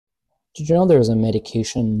Did you know there's a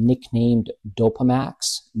medication nicknamed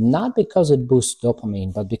Dopamax? Not because it boosts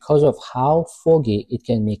dopamine, but because of how foggy it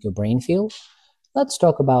can make your brain feel? Let's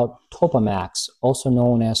talk about Topamax, also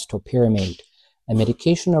known as Topiramate, a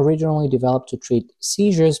medication originally developed to treat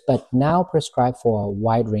seizures but now prescribed for a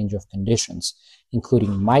wide range of conditions,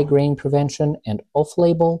 including migraine prevention and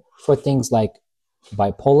off-label for things like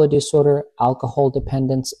bipolar disorder, alcohol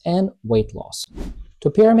dependence, and weight loss.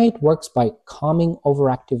 Topiramate works by calming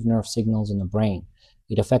overactive nerve signals in the brain.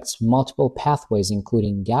 It affects multiple pathways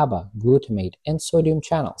including GABA, glutamate, and sodium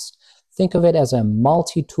channels. Think of it as a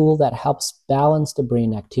multi-tool that helps balance the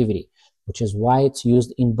brain activity, which is why it's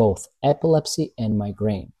used in both epilepsy and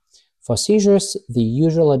migraine. For seizures, the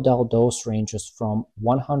usual adult dose ranges from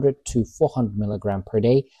 100 to 400 mg per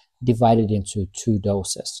day, divided into 2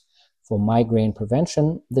 doses. For migraine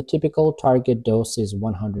prevention, the typical target dose is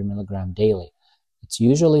 100 mg daily. It's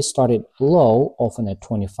usually started low, often at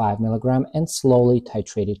 25 mg, and slowly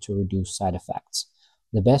titrated to reduce side effects.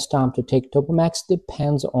 The best time to take Topamax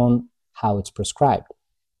depends on how it's prescribed.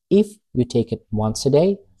 If you take it once a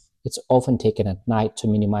day, it's often taken at night to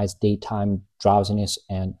minimize daytime drowsiness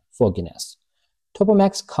and fogginess.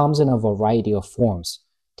 Topamax comes in a variety of forms: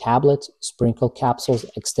 tablets, sprinkle capsules,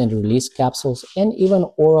 extended-release capsules, and even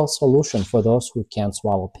oral solution for those who can't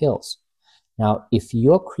swallow pills. Now, if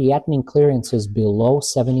your creatinine clearance is below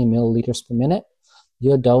 70 milliliters per minute,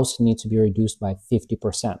 your dose needs to be reduced by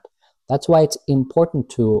 50%. That's why it's important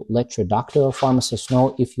to let your doctor or pharmacist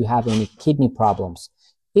know if you have any kidney problems,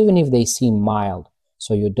 even if they seem mild,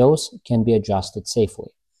 so your dose can be adjusted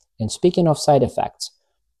safely. And speaking of side effects,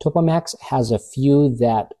 Topamax has a few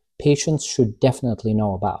that patients should definitely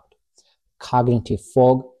know about. Cognitive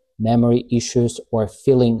fog, memory issues, or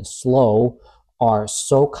feeling slow are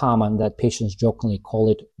so common that patients jokingly call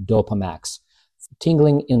it Dopamax.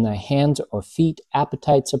 Tingling in the hands or feet,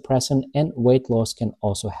 appetite suppressant, and weight loss can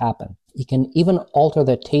also happen. It can even alter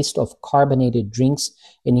the taste of carbonated drinks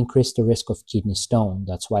and increase the risk of kidney stone.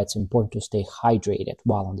 That's why it's important to stay hydrated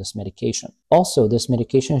while on this medication. Also, this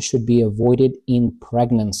medication should be avoided in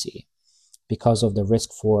pregnancy because of the risk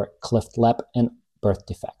for cleft lip and birth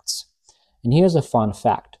defects. And here's a fun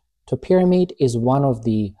fact. Topiramate is one of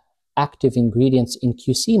the active ingredients in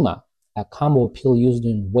Qsima, a combo pill used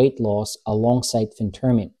in weight loss alongside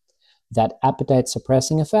phentermine. That appetite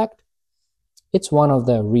suppressing effect, it's one of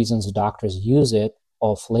the reasons doctors use it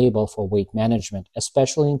off-label for weight management,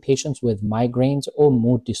 especially in patients with migraines or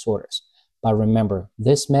mood disorders. But remember,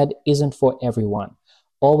 this med isn't for everyone.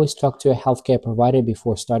 Always talk to a healthcare provider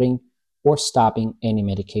before starting or stopping any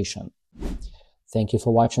medication. Thank you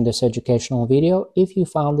for watching this educational video. If you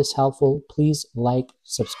found this helpful, please like,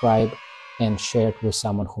 subscribe, and share it with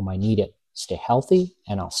someone who might need it. Stay healthy,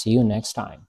 and I'll see you next time.